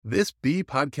This B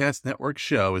Podcast Network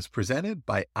show is presented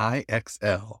by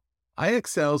IXL.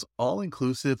 IXL's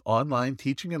all-inclusive online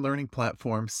teaching and learning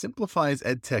platform simplifies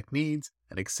edtech needs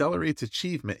and accelerates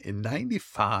achievement in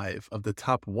 95 of the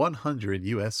top 100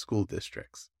 U.S. school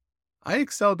districts.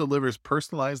 IXL delivers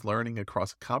personalized learning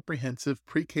across a comprehensive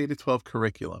pre-K-12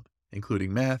 curriculum,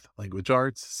 including math, language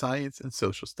arts, science, and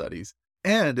social studies,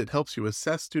 and it helps you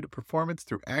assess student performance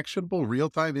through actionable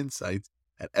real-time insights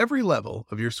at every level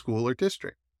of your school or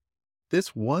district.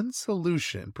 This one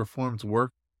solution performs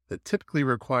work that typically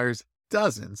requires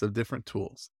dozens of different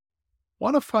tools.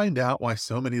 Want to find out why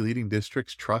so many leading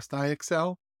districts trust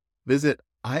IXL? Visit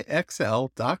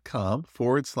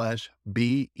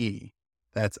IXL.com/BE.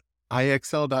 That's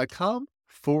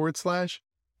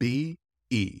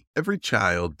IXL.com/BE. Every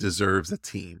child deserves a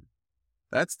team.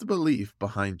 That's the belief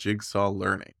behind Jigsaw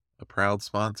Learning, a proud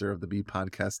sponsor of the B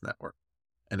Podcast Network.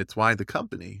 And it's why the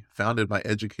company, founded by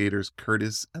educators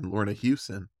Curtis and Lorna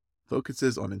Hewson,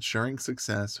 focuses on ensuring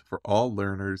success for all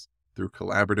learners through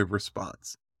collaborative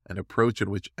response, an approach in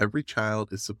which every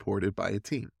child is supported by a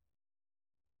team.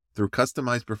 Through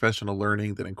customized professional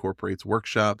learning that incorporates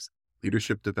workshops,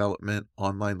 leadership development,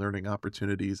 online learning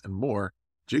opportunities, and more,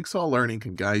 Jigsaw Learning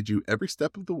can guide you every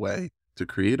step of the way to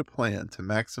create a plan to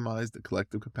maximize the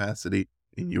collective capacity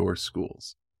in your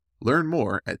schools. Learn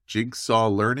more at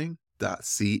jigsawlearning.ca.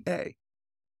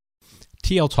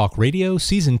 TL Talk Radio,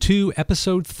 Season 2,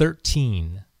 Episode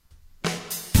 13.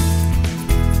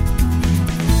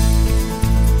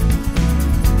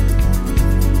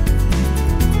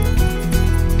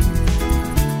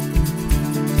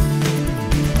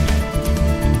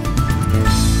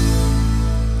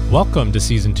 Welcome to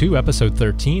Season 2, Episode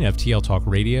 13 of TL Talk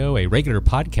Radio, a regular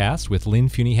podcast with Lynn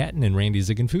Fuini-Hetton and Randy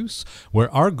Ziegenfuss, where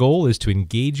our goal is to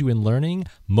engage you in learning,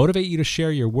 motivate you to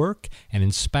share your work, and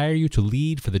inspire you to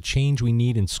lead for the change we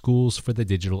need in schools for the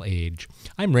digital age.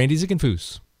 I'm Randy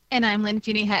Ziegenfuss. And I'm Lynn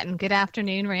Fuini-Hetton. Good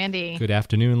afternoon, Randy. Good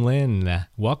afternoon, Lynn.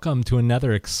 Welcome to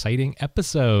another exciting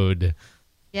episode.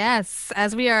 Yes,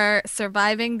 as we are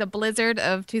surviving the blizzard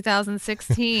of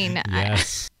 2016.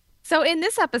 Yes. So in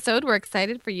this episode, we're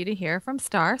excited for you to hear from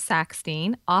Starr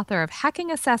Sackstein, author of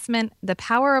Hacking Assessment, The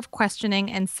Power of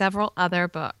Questioning, and several other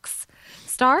books.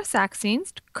 Starr Sackstein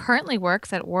currently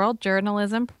works at World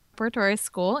Journalism Preparatory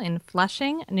School in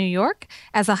Flushing, New York,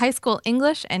 as a high school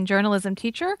English and journalism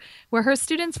teacher, where her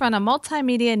students run a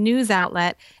multimedia news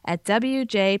outlet at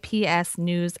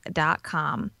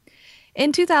wjpsnews.com.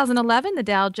 In 2011, the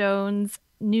Dow Jones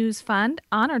News Fund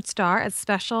honored Starr as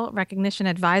Special Recognition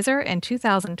Advisor. In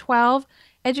 2012,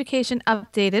 Education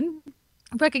Updated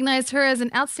recognized her as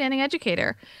an outstanding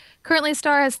educator. Currently,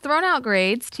 Starr has thrown out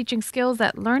grades, teaching skills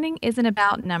that learning isn't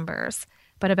about numbers,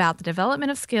 but about the development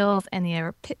of skills and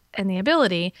the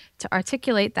ability to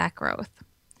articulate that growth.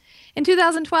 In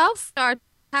 2012, Starr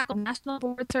tackled National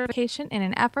Board Certification in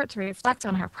an effort to reflect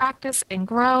on her practice and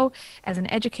grow as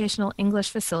an educational English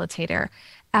facilitator.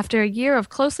 After a year of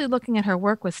closely looking at her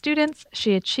work with students,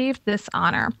 she achieved this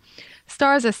honor.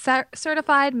 Starr is a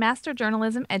certified master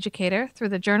journalism educator through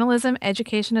the Journalism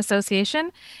Education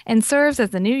Association and serves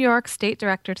as the New York State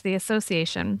Director to the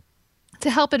association to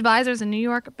help advisors in New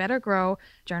York better grow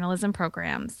journalism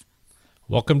programs.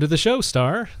 Welcome to the show,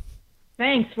 Starr.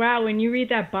 Thanks. Wow, when you read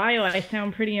that bio, I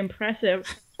sound pretty impressive.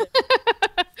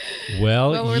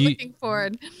 Well, we're looking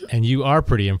forward. And you are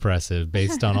pretty impressive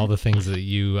based on all the things that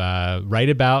you write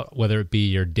about, whether it be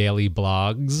your daily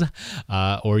blogs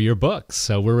or your books.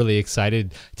 So we're really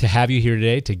excited to have you here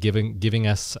today to giving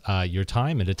us your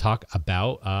time and to talk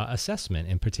about assessment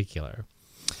in particular.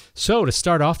 So to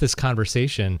start off this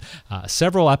conversation,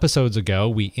 several episodes ago,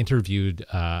 we interviewed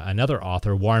another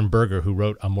author, Warren Berger, who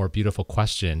wrote A More Beautiful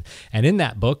Question. And in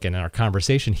that book and in our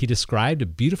conversation, he described a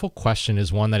beautiful question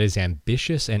as one that is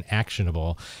ambitious and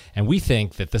actionable. And we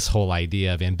think that this whole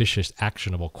idea of ambitious,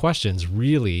 actionable questions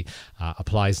really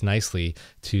applies nicely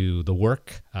to the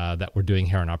work that we're doing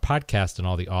here on our podcast and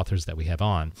all the authors that we have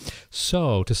on.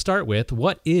 So to start with,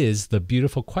 what is the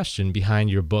beautiful question behind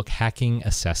your book, Hacking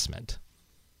Assessment?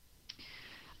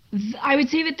 I would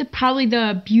say that probably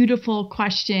the beautiful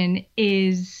question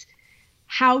is,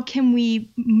 how can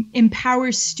we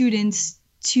empower students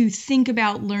to think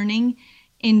about learning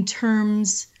in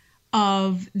terms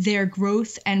of their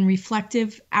growth and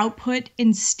reflective output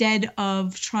instead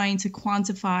of trying to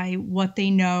quantify what they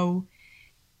know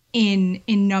in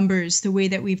numbers the way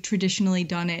that we've traditionally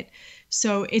done it.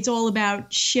 So it's all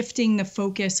about shifting the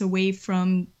focus away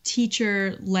from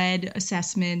teacher-led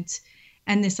assessment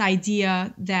and this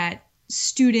idea that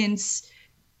students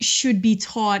should be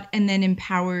taught and then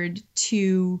empowered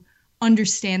to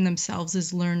understand themselves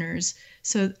as learners.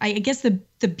 So I guess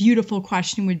the beautiful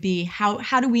question would be,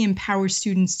 how do we empower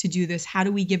students to do this? How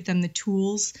do we give them the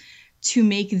tools to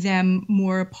make them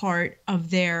more a part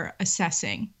of their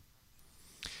assessing?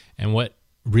 And what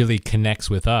really connects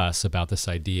with us about this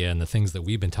idea and the things that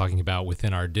we've been talking about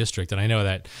within our district, and I know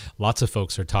that lots of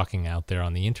folks are talking out there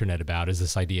on the internet about, is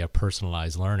this idea of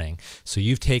personalized learning. So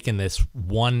you've taken this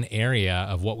one area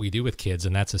of what we do with kids,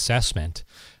 and that's assessment,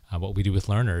 what we do with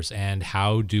learners, and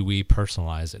how do we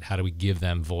personalize it? How do we give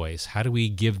them voice? How do we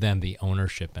give them the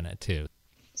ownership in it too?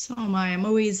 So am I. I'm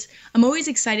always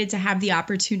excited to have the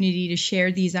opportunity to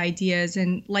share these ideas.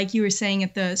 And like you were saying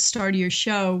at the start of your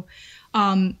show,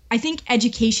 I think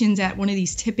education's at one of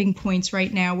these tipping points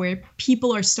right now where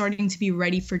people are starting to be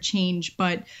ready for change,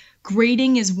 but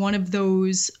grading is one of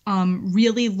those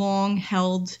really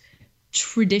long-held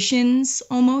traditions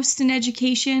almost in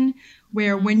education,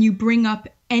 where when you bring up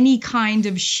any kind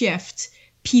of shift,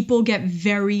 people get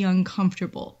very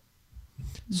uncomfortable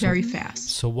very fast.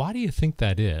 So why do you think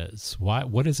that is?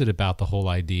 What is it about the whole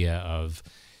idea of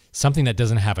something that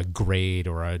doesn't have a grade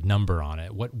or a number on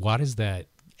it? Why does that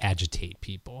agitate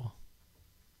people?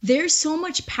 There's so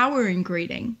much power in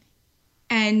grading,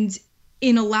 and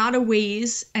in a lot of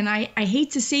ways, and I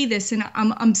hate to say this, and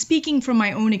I'm speaking from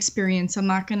my own experience, I'm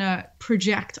not gonna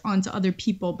project onto other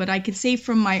people, but I could say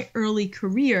from my early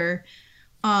career,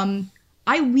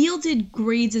 I wielded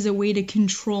grades as a way to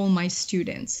control my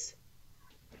students.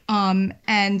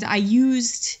 And I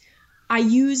used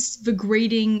the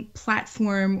grading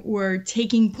platform or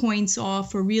taking points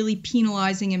off or really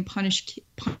penalizing and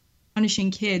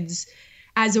punishing kids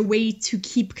as a way to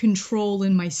keep control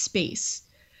in my space.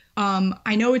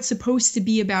 I know it's supposed to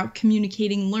be about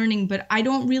communicating learning, but I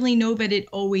don't really know that it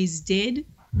always did.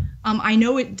 I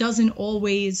know it doesn't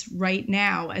always right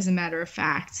now, as a matter of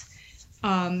fact.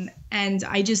 And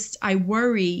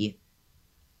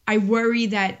I worry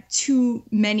that too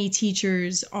many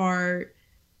teachers are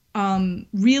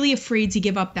really afraid to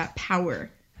give up that power,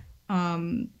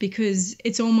 because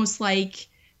it's almost like,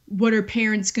 what are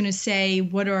parents going to say?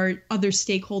 What are other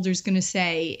stakeholders going to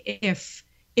say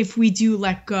if we do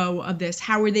let go of this?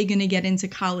 How are they going to get into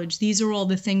college? These are all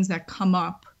the things that come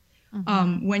up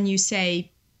when you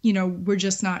say, we're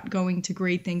just not going to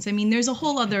grade things. I mean, there's a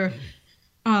whole other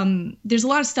there's a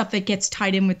lot of stuff that gets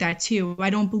tied in with that too. I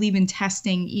don't believe in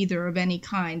testing either of any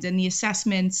kind. And the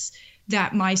assessments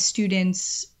that my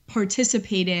students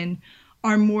participate in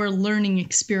are more learning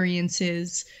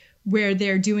experiences where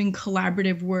they're doing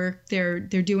collaborative work, they're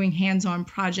doing hands-on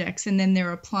projects, and then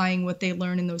they're applying what they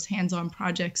learn in those hands-on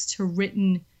projects to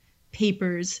written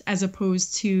papers as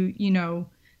opposed to,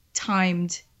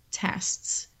 timed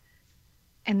tests.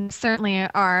 And certainly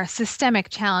are systemic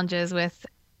challenges with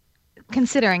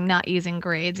considering not using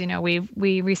grades.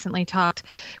 We recently talked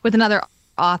with another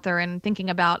author and thinking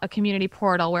about a community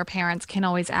portal where parents can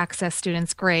always access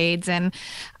students' grades, and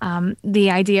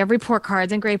the idea of report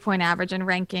cards and grade point average and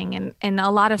ranking, and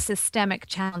a lot of systemic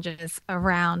challenges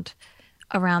around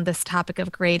this topic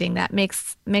of grading that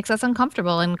makes us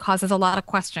uncomfortable and causes a lot of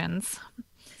questions.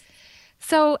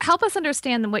 So help us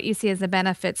understand what you see as the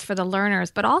benefits for the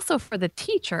learners, but also for the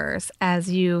teachers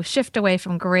as you shift away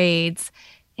from grades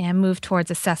and move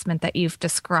towards assessment that you've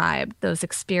described, those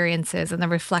experiences and the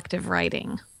reflective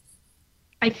writing.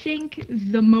 I think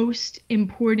the most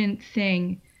important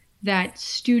thing that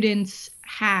students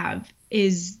have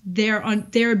is their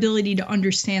ability to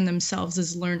understand themselves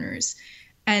as learners.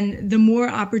 And the more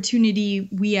opportunity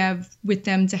we have with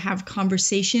them to have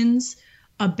conversations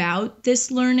about this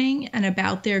learning and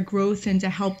about their growth, and to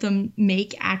help them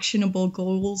make actionable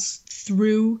goals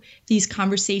through these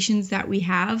conversations that we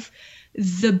have,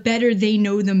 the better they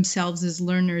know themselves as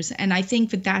learners. And I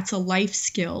think that that's a life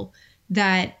skill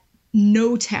that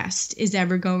no test is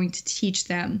ever going to teach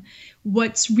them.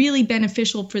 What's really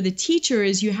beneficial for the teacher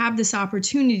is you have this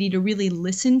opportunity to really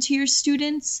listen to your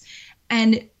students,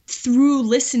 and through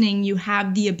listening, you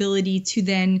have the ability to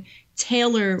then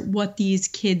tailor what these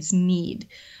kids need.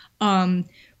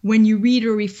 When you read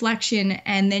a reflection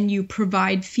and then you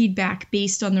provide feedback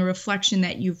based on the reflection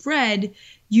that you've read,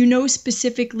 you know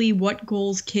specifically what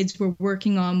goals kids were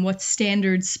working on, what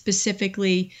standards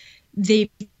specifically they've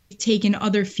taken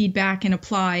other feedback and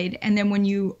applied. And then when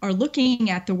you are looking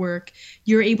at the work,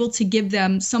 you're able to give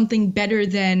them something better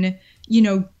than,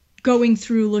 going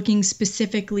through looking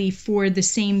specifically for the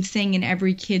same thing in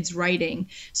every kid's writing.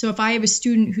 So if I have a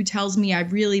student who tells me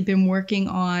I've really been working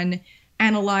on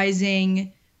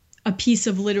analyzing a piece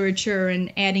of literature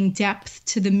and adding depth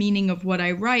to the meaning of what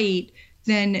I write,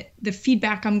 then the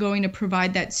feedback I'm going to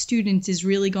provide that student is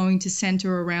really going to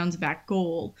center around that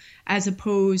goal, as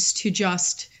opposed to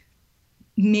just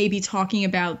maybe talking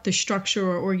about the structure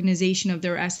or organization of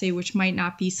their essay, which might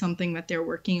not be something that they're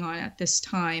working on at this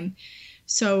time.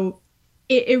 So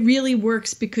it really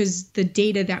works because the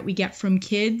data that we get from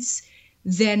kids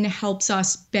then helps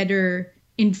us better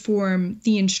inform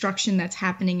the instruction that's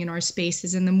happening in our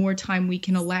spaces. And the more time we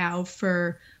can allow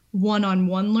for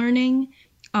one-on-one learning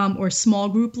or small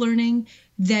group learning,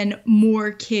 then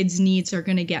more kids' needs are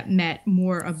going to get met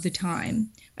more of the time.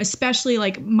 Especially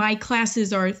like my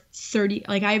classes are 30,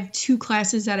 like I have 2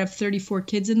 classes that have 34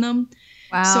 kids in them.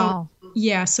 Wow. So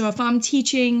yeah, so if I'm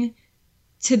teaching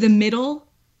to the middle,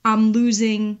 I'm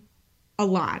losing a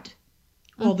lot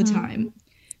all the time.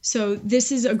 So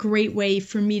this is a great way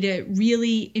for me to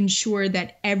really ensure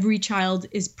that every child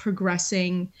is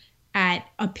progressing at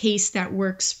a pace that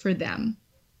works for them.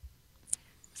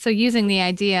 So using the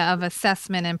idea of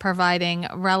assessment and providing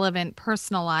relevant,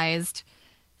 personalized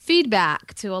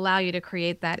feedback to allow you to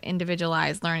create that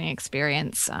individualized learning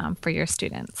experience for your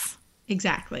students.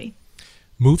 Exactly.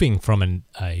 Moving from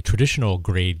a traditional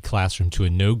grade classroom to a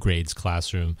no grades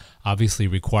classroom obviously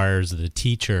requires the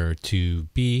teacher to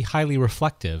be highly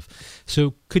reflective.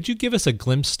 So could you give us a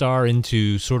glimpse, Starr,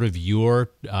 into sort of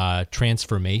your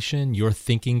transformation, your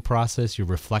thinking process, your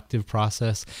reflective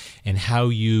process, and how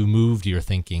you moved your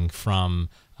thinking from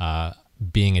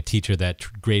being a teacher that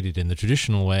graded in the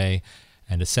traditional way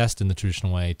and assessed in the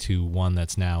traditional way to one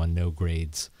that's now a no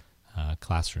grades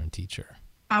classroom teacher?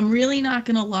 I'm really not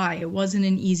going to lie. It wasn't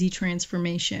an easy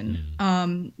transformation.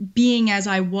 Being as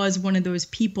I was one of those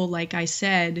people, like I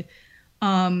said,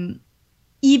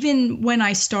 even when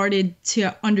I started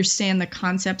to understand the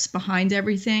concepts behind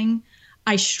everything,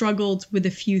 I struggled with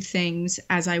a few things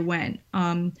as I went.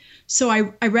 So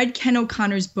I read Ken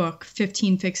O'Connor's book,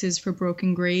 15 Fixes for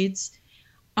Broken Grades.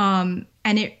 And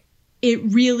it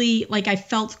really, like, I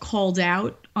felt called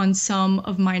out on some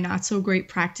of my not so great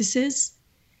practices.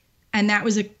 And that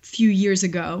was a few years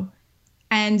ago.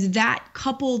 And that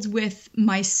coupled with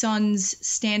my son's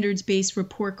standards-based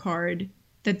report card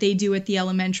that they do at the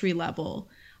elementary level,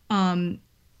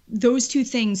 those 2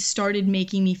 things started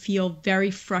making me feel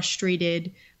very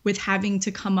frustrated with having to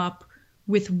come up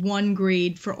with 1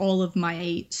 grade for all of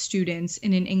my students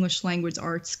in an English language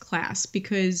arts class.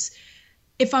 Because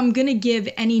if I'm going to give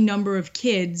any number of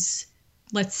kids,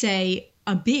 let's say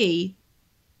a B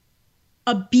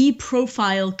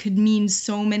profile could mean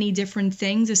so many different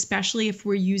things, especially if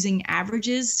we're using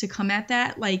averages to come at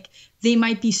that. Like, they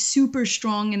might be super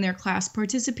strong in their class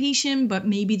participation, but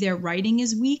maybe their writing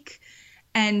is weak.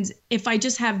 And if I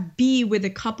just have B with a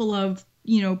couple of,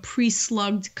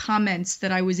 pre-slugged comments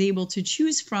that I was able to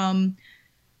choose from,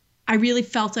 I really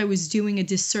felt I was doing a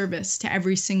disservice to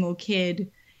every single kid.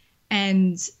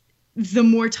 And the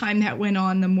more time that went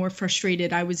on, the more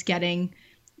frustrated I was getting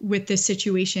with this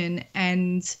situation.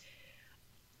 And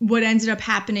what ended up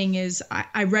happening is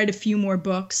I read a few more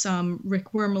books,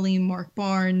 Rick Wormeli, Mark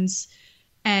Barnes,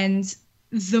 and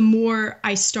the more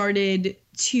I started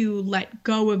to let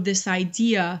go of this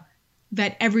idea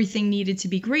that everything needed to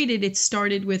be graded, it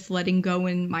started with letting go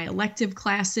in my elective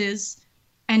classes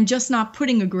and just not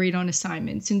putting a grade on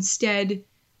assignments. Instead,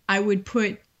 I would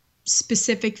put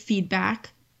specific feedback.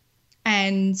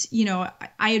 And,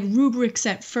 I had rubrics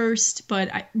at first, but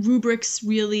rubrics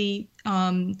really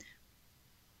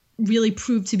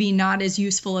proved to be not as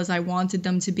useful as I wanted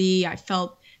them to be. I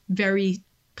felt very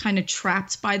kind of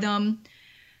trapped by them.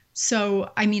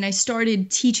 So, I started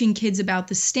teaching kids about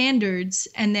the standards,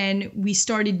 and then we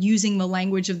started using the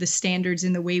language of the standards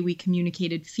in the way we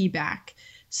communicated feedback.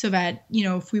 So that,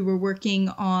 if we were working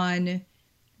on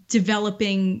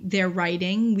developing their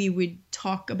writing, we would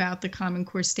talk about the Common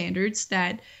Core standards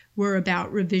that were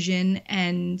about revision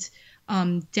and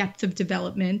depth of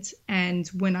development. And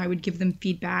when I would give them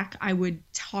feedback, I would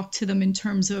talk to them in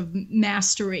terms of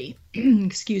mastery,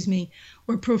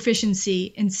 or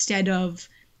proficiency. Instead of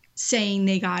saying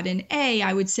they got an A,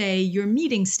 I would say you're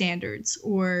meeting standards,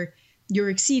 or you're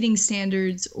exceeding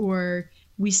standards, or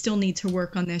we still need to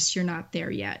work on this, you're not there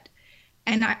yet.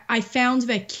 And I found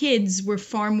that kids were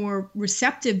far more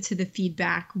receptive to the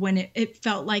feedback when it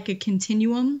felt like a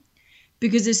continuum,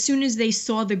 because as soon as they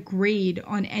saw the grade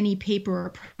on any paper or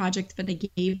project that I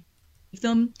gave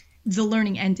them, the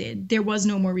learning ended. There was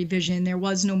no more revision. There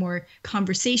was no more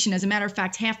conversation. As a matter of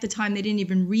fact, half the time they didn't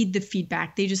even read the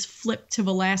feedback. They just flipped to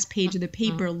the last page of the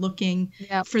paper looking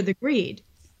for the grade.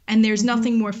 And there's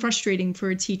nothing more frustrating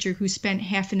for a teacher who spent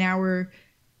half an hour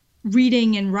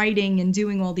reading and writing and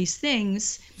doing all these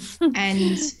things,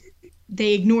 and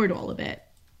they ignored all of it.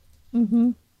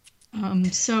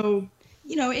 So,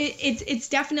 it's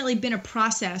definitely been a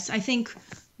process. I think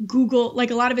Google,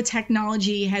 like a lot of the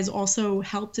technology has also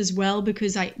helped as well,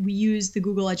 because we use the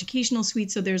Google Educational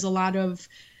Suite. So there's a lot of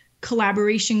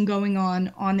collaboration going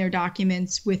on their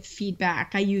documents with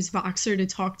feedback. I use Voxer to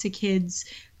talk to kids,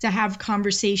 to have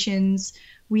conversations.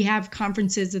 We have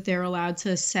conferences that they're allowed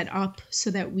to set up so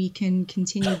that we can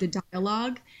continue the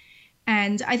dialogue.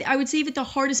 And I would say that the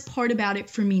hardest part about it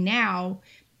for me now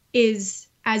is,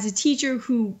 as a teacher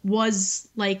who was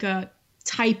like I'm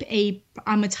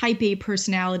a type A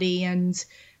personality and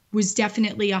was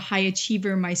definitely a high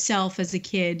achiever myself as a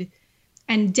kid,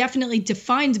 and definitely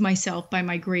defined myself by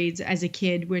my grades as a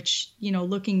kid, which,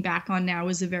 looking back on now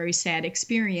is a very sad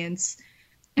experience.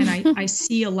 And I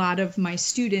see a lot of my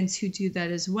students who do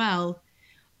that as well.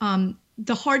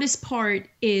 The hardest part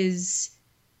is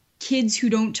kids who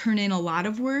don't turn in a lot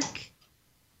of work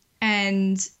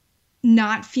and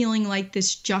not feeling like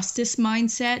this justice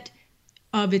mindset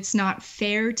of it's not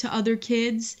fair to other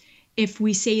kids if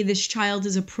we say this child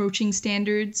is approaching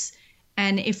standards,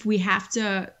 and if we have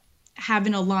to have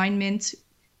an alignment,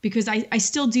 because I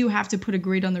still do have to put a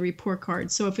grade on the report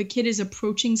card. So if a kid is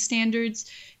approaching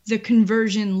standards, the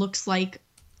conversion looks like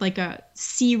a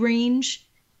C range,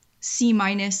 C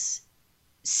minus,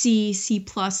 C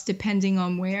plus, depending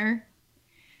on where.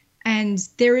 And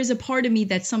there is a part of me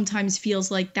that sometimes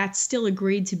feels like that's still a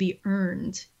grade to be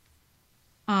earned,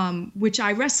 which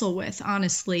I wrestle with,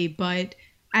 honestly. But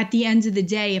at the end of the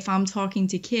day, if I'm talking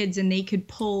to kids and they could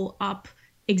pull up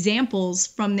examples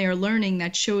from their learning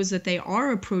that shows that they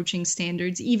are approaching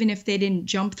standards, even if they didn't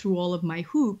jump through all of my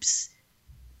hoops,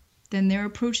 then they're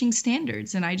approaching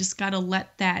standards. And I just got to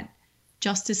let that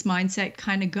justice mindset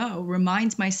kind of go.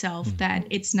 Remind myself that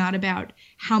it's not about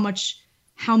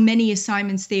how many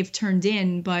assignments they've turned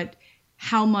in, but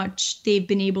how much they've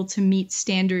been able to meet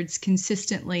standards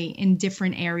consistently in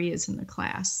different areas in the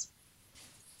class.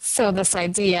 So this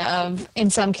idea of, in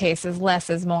some cases,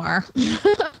 less is more.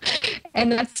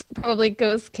 And that's probably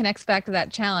connects back to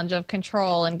that challenge of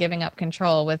control and giving up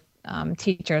control with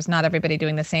teachers, not everybody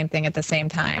doing the same thing at the same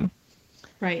time.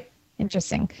 Right.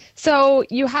 Interesting. So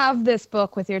you have this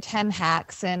book with your 10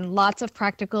 hacks and lots of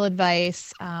practical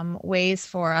advice, ways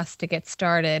for us to get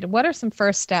started. What are some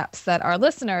first steps that our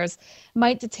listeners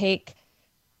might take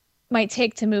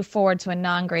to move forward to a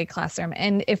non-grade classroom?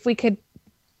 And if you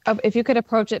could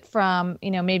approach it from,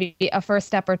 maybe a first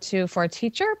step or two for a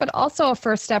teacher, but also a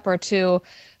first step or two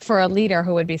for a leader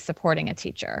who would be supporting a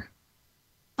teacher.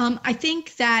 I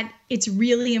think that it's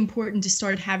really important to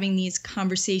start having these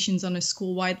conversations on a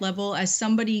school-wide level. As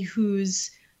somebody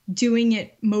who's doing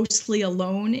it mostly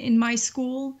alone in my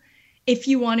school, if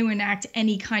you want to enact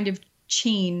any kind of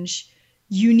change,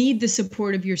 you need the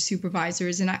support of your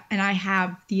supervisors, and I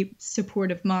have the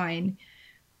support of mine.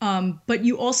 But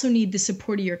you also need the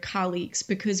support of your colleagues,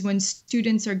 because when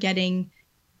students are getting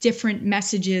different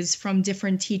messages from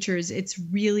different teachers, it's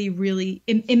really,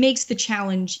 it makes the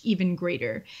challenge even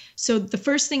greater. So the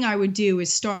first thing I would do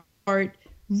is start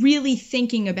really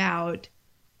thinking about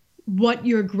what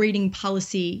your grading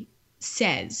policy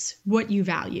says, what you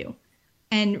value,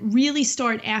 and really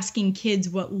start asking kids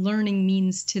what learning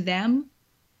means to them,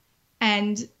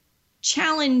 and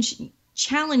challenge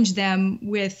them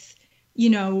with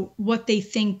what they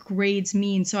think grades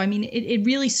mean. So, I mean, it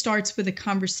really starts with a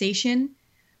conversation.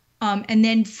 And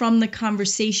then from the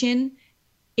conversation,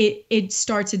 it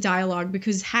starts a dialogue,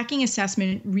 because hacking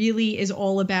assessment really is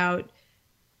all about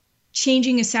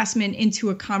changing assessment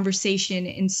into a conversation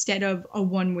instead of a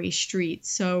one-way street.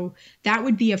 So that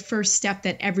would be a first step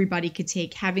that everybody could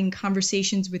take, having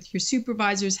conversations with your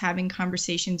supervisors, having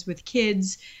conversations with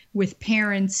kids, with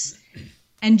parents,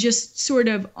 and just sort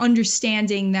of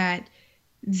understanding that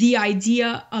the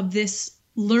idea of this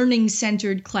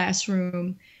learning-centered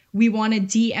classroom, we want to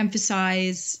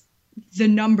de-emphasize the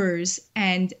numbers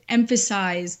and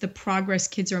emphasize the progress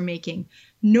kids are making.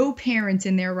 No parent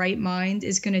in their right mind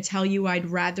is going to tell you I'd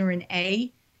rather an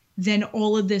A than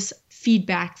all of this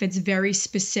feedback that's very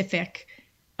specific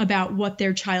about what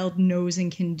their child knows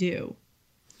and can do,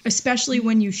 especially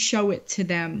when you show it to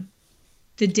them,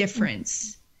 the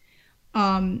difference.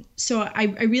 So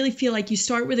I really feel like you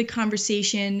start with a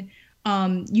conversation.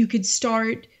 You could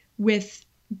start with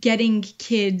getting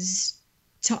kids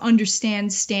to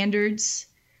understand standards,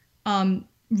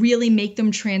 really make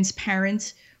them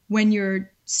transparent when you're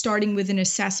starting with an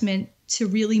assessment, to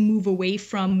really move away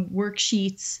from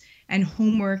worksheets and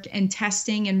homework and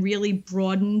testing and really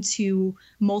broaden to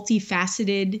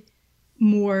multifaceted,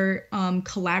 more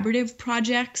collaborative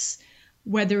projects,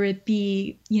 whether it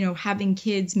be, having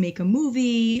kids make a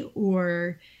movie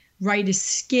or write a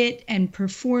skit and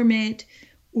perform it,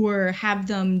 or have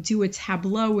them do a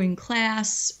tableau in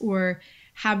class, or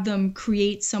have them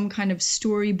create some kind of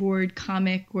storyboard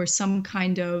comic or some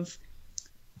kind of,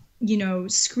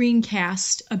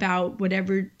 screencast about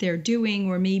whatever they're doing,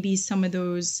 or maybe some of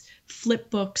those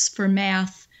flip books for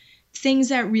math, things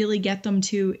that really get them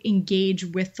to engage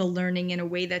with the learning in a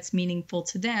way that's meaningful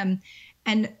to them.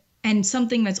 And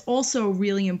something that's also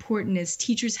really important is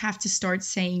teachers have to start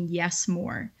saying yes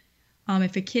more.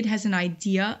 If a kid has an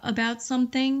idea about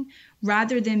something,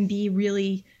 rather than be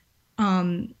really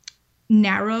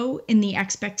narrow in the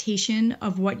expectation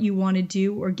of what you want to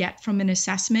do or get from an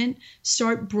assessment,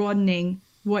 start broadening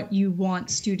what you want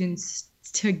students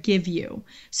to give you.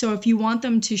 So if you want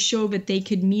them to show that they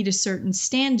could meet a certain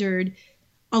standard,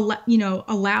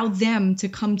 allow them to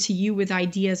come to you with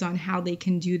ideas on how they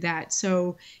can do that.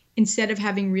 So instead of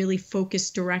having really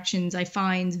focused directions, I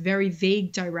find very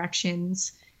vague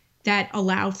directions that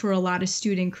allow for a lot of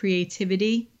student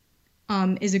creativity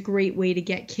is a great way to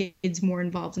get kids more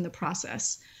involved in the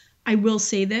process. I will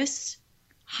say this,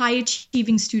 high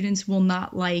achieving students will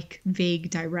not like vague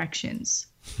directions.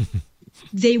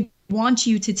 They want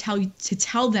you to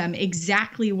tell them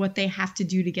exactly what they have to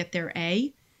do to get their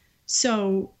A.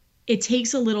 So it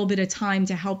takes a little bit of time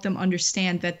to help them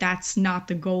understand that that's not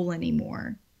the goal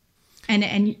anymore.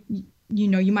 And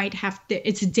you might have to,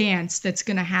 it's a dance that's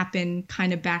going to happen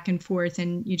kind of back and forth,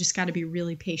 and you just got to be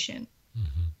really patient.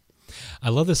 Mm-hmm. I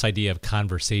love this idea of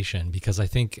conversation, because I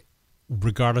think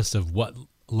regardless of what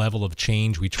level of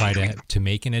change we try to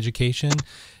make in education,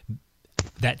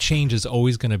 that change is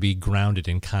always going to be grounded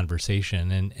in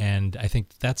conversation. And I think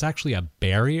that's actually a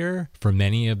barrier for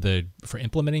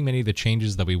implementing many of the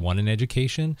changes that we want in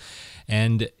education.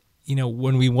 And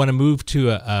when we want to move to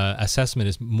a assessment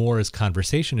as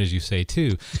conversation, as you say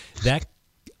too,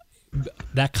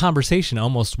 that conversation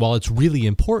almost, while it's really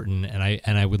important,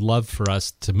 and I would love for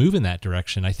us to move in that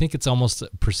direction, I think it's almost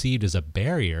perceived as a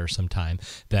barrier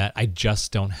sometimes, that I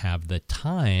just don't have the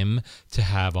time to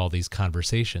have all these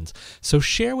conversations. So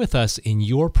share with us, in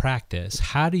your practice,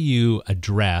 how do you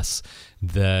address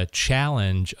the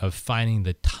challenge of finding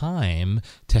the time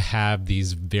to have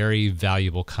these very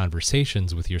valuable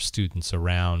conversations with your students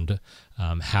around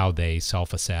how they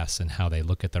self-assess and how they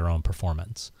look at their own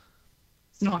performance?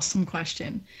 An awesome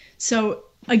question. So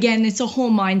again, it's a whole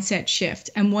mindset shift.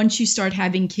 And once you start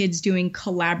having kids doing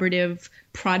collaborative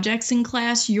projects in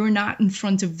class, you're not in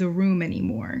front of the room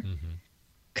anymore,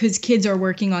 because kids are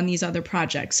working on these other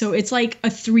projects. So it's like a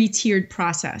 3-tiered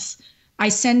process. I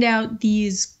send out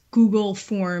these Google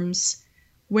forms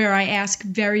where I ask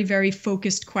very, very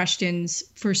focused questions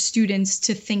for students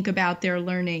to think about their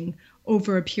learning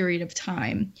over a period of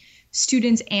time.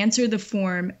 Students answer the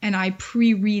form, and I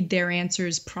pre-read their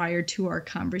answers prior to our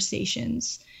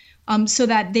conversations, so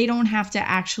that they don't have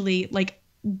to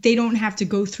they don't have to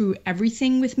go through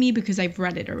everything with me because I've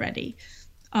read it already.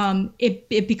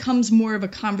 It becomes more of a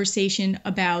conversation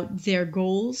about their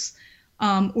goals,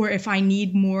 or if I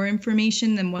need more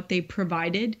information than what they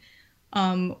provided,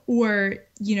 or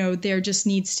there just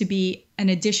needs to be an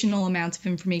additional amount of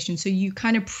information. So you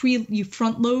kind of you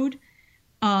front load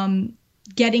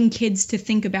getting kids to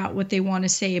think about what they want to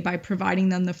say by providing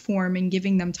them the form and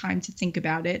giving them time to think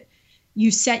about it. You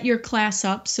set your class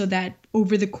up so that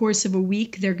over the course of a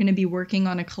week, they're going to be working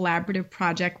on a collaborative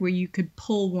project where you could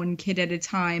pull one kid at a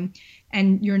time,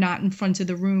 and you're not in front of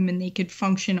the room, and they could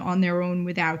function on their own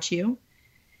without you.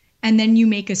 And then you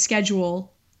make a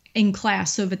schedule in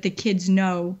class so that the kids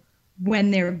know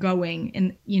when they're going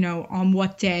and, on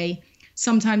what day.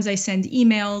 Sometimes I send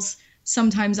emails.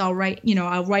 Sometimes I'll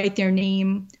write their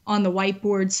name on the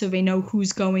whiteboard so they know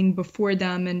who's going before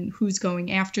them and who's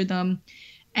going after them.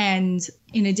 And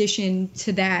in addition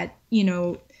to that,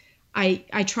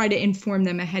 I try to inform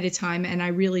them ahead of time, and I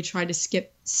really try to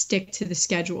stick to the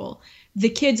schedule. The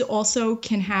kids also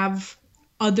can have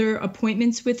other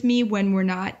appointments with me when we're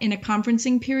not in a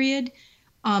conferencing period.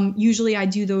 Usually I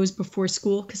do those before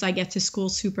school because I get to school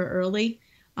super early.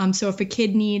 So if a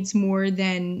kid needs more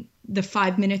than the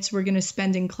 5 minutes we're going to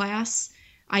spend in class,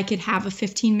 I could have a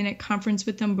 15-minute conference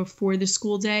with them before the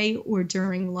school day or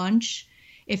during lunch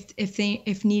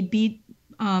if need be.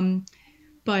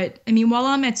 But I mean, while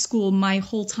I'm at school, my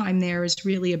whole time there is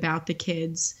really about the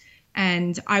kids.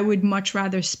 And I would much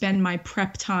rather spend my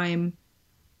prep time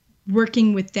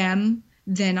working with them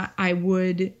than I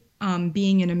would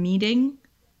being in a meeting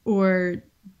or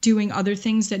doing other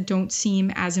things that don't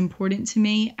seem as important to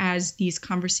me as these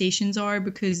conversations are,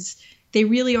 because they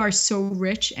really are so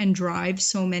rich and drive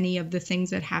so many of the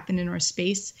things that happen in our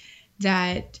space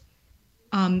that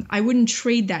I wouldn't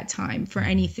trade that time for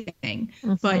anything.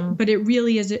 But it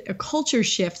really is a culture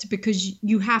shift, because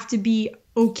you have to be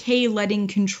okay letting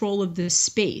control of the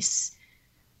space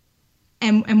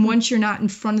And once you're not in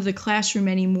front of the classroom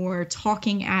anymore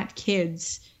talking at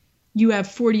kids, you have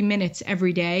 40 minutes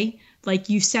every day. Like,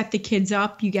 you set the kids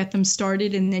up, you get them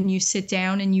started, and then you sit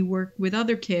down and you work with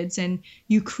other kids, and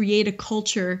you create a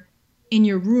culture in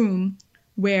your room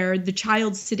where the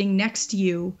child sitting next to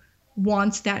you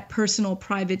wants that personal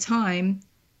private time.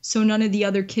 So none of the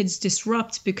other kids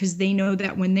disrupt, because they know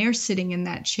that when they're sitting in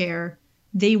that chair,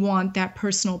 they want that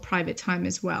personal private time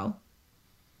as well.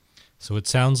 So it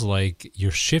sounds like you're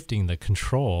shifting the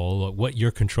control. What you're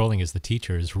controlling as the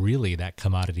teacher is really that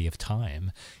commodity of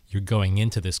time. You're going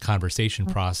into this conversation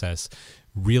process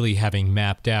really having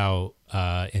mapped out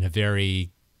in a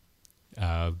very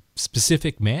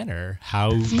specific manner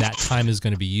how that time is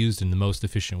going to be used in the most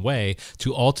efficient way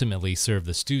to ultimately serve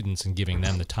the students, and giving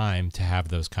them the time to have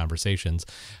those conversations,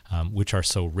 which are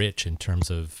so rich in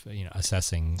terms of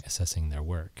assessing their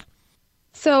work.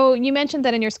 So you mentioned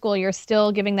that in your school, you're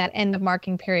still giving that end of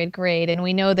marking period grade, and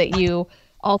we know that you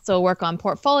also work on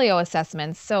portfolio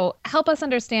assessments. So help us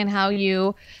understand how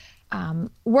you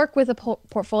work with a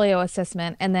portfolio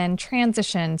assessment and then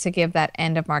transition to give that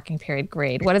end of marking period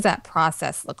grade. What does that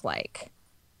process look like?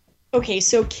 Okay,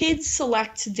 so kids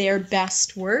select their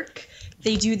best work.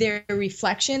 They do their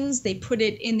reflections, they put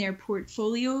it in their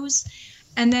portfolios,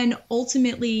 and then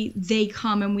ultimately they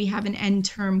come and we have an end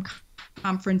term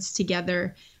conference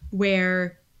together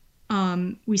where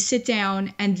we sit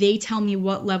down and they tell me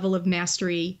what level of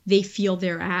mastery they feel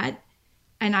they're at.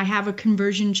 And I have a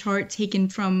conversion chart taken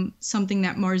from something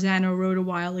that Marzano wrote a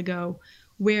while ago,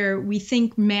 where we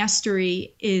think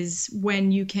mastery is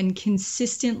when you can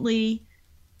consistently,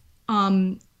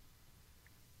 there's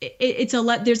a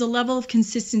level of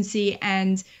consistency,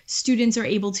 and students are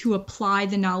able to apply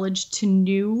the knowledge to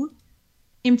new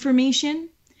information.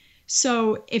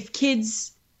 So if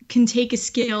kids can take a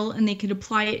skill and they could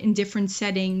apply it in different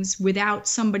settings without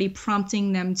somebody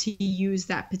prompting them to use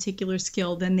that particular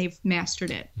skill, then they've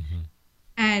mastered it. Mm-hmm.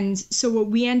 And so what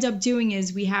we end up doing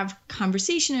is we have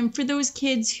conversation, and for those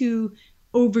kids who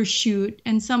overshoot,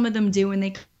 and some of them do, and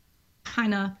they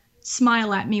kind of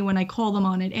smile at me when I call them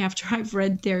on it after I've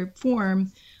read their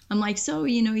form, I'm like, so,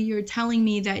 you're telling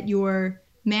me that you're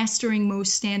mastering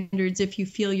most standards if you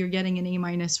feel you're getting an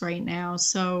A- right now.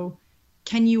 So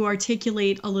can you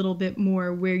articulate a little bit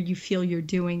more where you feel you're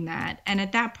doing that? And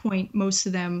at that point, most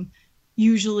of them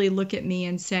usually look at me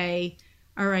and say,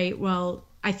 all right, well,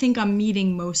 I think I'm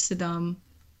meeting most of them,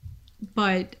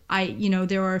 but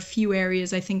there are a few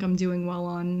areas I think I'm doing well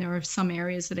on. There are some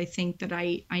areas that I think that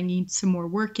I need some more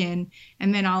work in.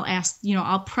 And then I'll ask,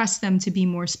 I'll press them to be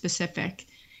more specific.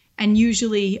 And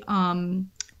usually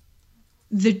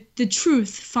the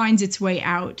truth finds its way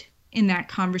out in that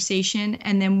conversation,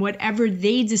 and then whatever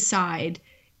they decide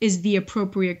is the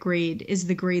appropriate grade is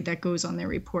the grade that goes on their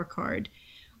report card.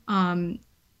 And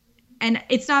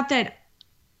it's not that,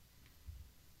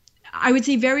 I would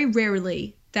say very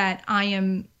rarely that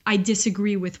I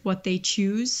disagree with what they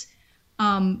choose.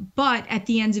 But at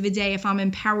the end of the day, if I'm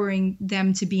empowering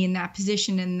them to be in that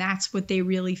position and that's what they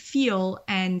really feel,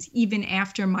 and even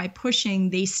after my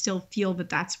pushing, they still feel that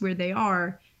that's where they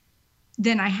are,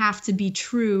 then I have to be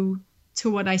true to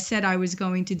what I said I was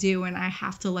going to do, and I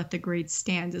have to let the grade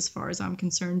stand as far as I'm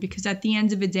concerned, because at the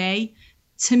end of the day,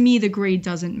 to me, the grade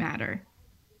doesn't matter.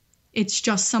 It's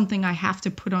just something I have to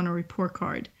put on a report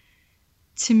card.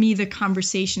 To me, the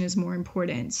conversation is more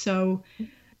important. So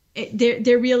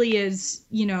there really is,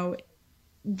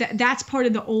 that's part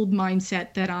of the old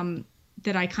mindset that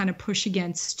I kind of push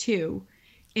against too.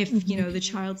 If, the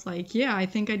child's like, yeah, I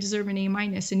think I deserve an A-,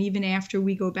 and even after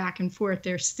we go back and forth,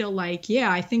 they're still like, yeah,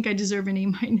 I think I deserve an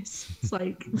A-. It's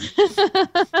like,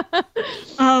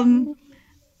 I'm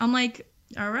like,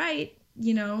 all right,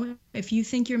 if you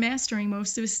think you're mastering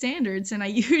most of the standards, and I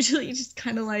usually just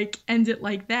kind of like end it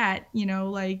like that,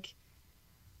 I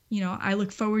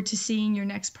look forward to seeing your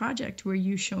next project where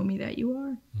you show me that you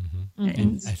are. Mm-hmm.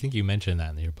 And I think you mentioned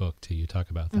that in your book too. You talk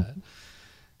about that.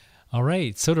 All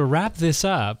right. So to wrap this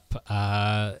up,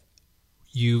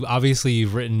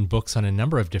 you've written books on a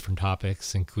number of different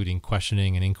topics, including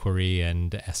questioning and inquiry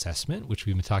and assessment, which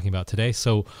we've been talking about today.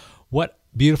 So what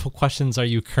beautiful questions are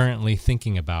you currently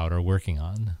thinking about or working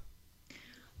on?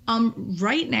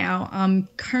 Right now, I'm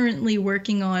currently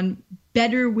working on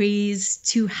better ways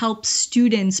to help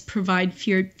students provide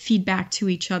feedback to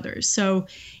each other. So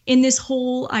in this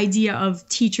whole idea of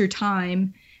teacher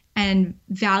time and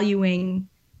valuing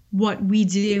what we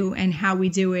do and how we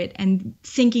do it, and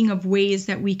thinking of ways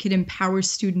that we could empower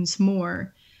students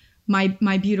more,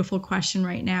 my beautiful question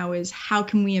right now is, how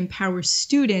can we empower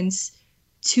students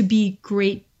to be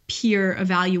great peer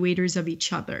evaluators of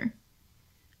each other?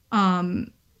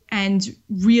 And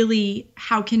really,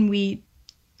 how can we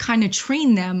kind of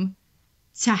train them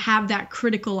to have that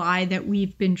critical eye that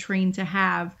we've been trained to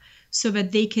have, so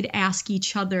that they could ask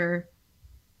each other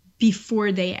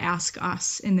before they ask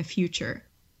us in the future,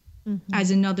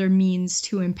 as another means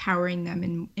to empowering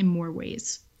them in more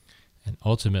ways. And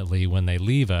ultimately, when they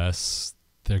leave us,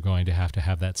 they're going to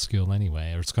have that skill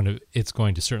anyway, or it's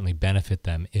going to certainly benefit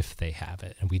them if they have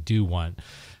it. And we do want,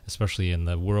 especially in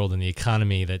the world and the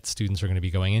economy that students are going to be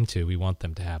going into, we want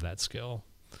them to have that skill.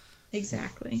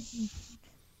 Exactly.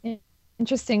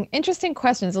 Interesting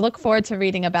questions. I look forward to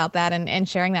reading about that and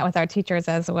sharing that with our teachers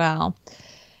as well.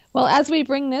 Well, as we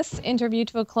bring this interview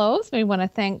to a close, we want to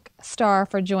thank Starr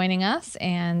for joining us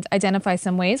and identify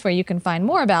some ways where you can find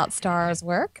more about Starr's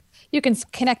work. You can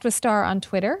connect with Starr on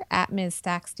Twitter at Ms.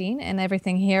 Sackstein, and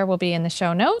everything here will be in the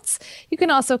show notes. You can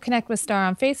also connect with Starr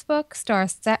on Facebook, Starr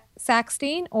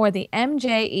Sackstein, or the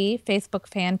MJE Facebook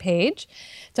fan page.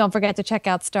 Don't forget to check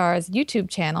out Starr's YouTube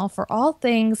channel for all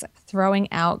things throwing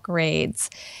out grades.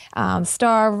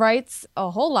 Starr writes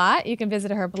a whole lot. You can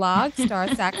visit her blog,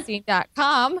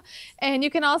 starsackstein.com, and you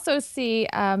can also see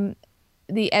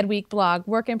the Ed Week blog,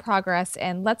 Work in Progress,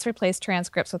 and Let's Replace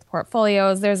Transcripts with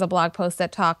Portfolios. There's a blog post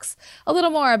that talks a little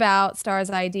more about Starr's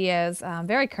ideas.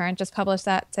 Very current, just published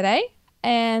that today.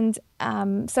 And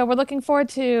so we're looking forward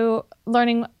to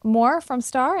learning more from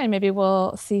Starr, and maybe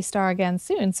we'll see Starr again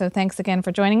soon. So thanks again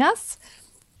for joining us.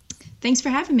 Thanks for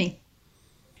having me.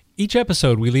 Each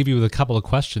episode, we leave you with a couple of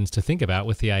questions to think about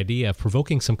with the idea of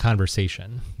provoking some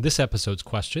conversation. This episode's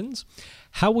questions: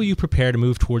 how will you prepare to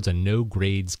move towards a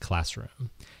no-grades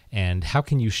classroom? And how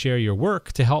can you share your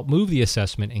work to help move the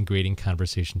assessment and grading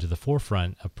conversation to the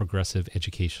forefront of progressive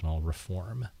educational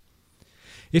reform?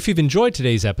 If you've enjoyed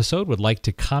today's episode, would like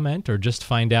to comment, or just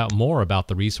find out more about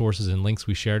the resources and links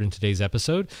we shared in today's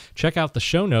episode, check out the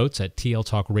show notes at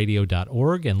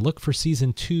tltalkradio.org and look for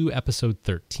Season 2, Episode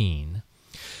 13.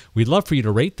 We'd love for you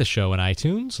to rate the show in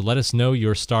iTunes, let us know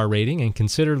your star rating, and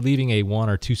consider leaving a 1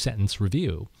 or 2 sentence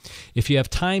review. If you have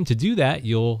time to do that,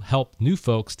 you'll help new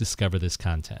folks discover this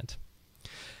content.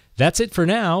 That's it for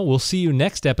now. We'll see you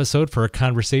next episode for a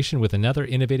conversation with another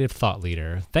innovative thought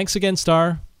leader. Thanks again,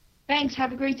 Starr. Thanks.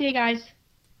 Have a great day, guys.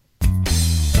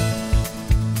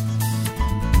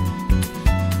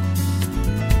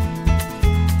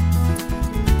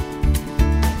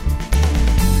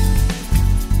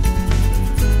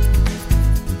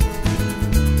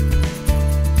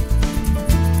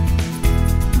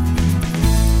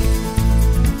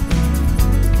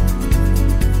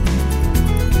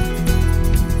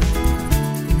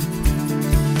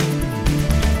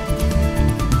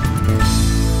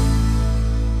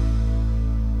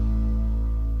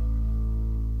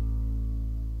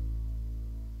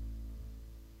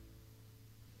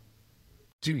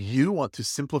 Do you want to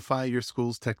simplify your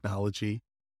school's technology,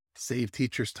 save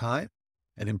teachers time,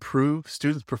 and improve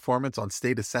students' performance on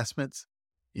state assessments?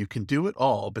 You can do it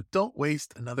all, but don't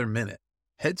waste another minute.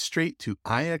 Head straight to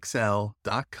ixl.com/BE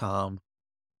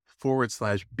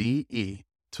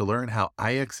to learn how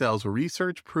IXL's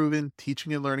research-proven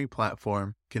teaching and learning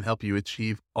platform can help you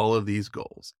achieve all of these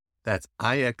goals. That's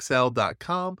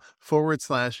ixl.com/BE.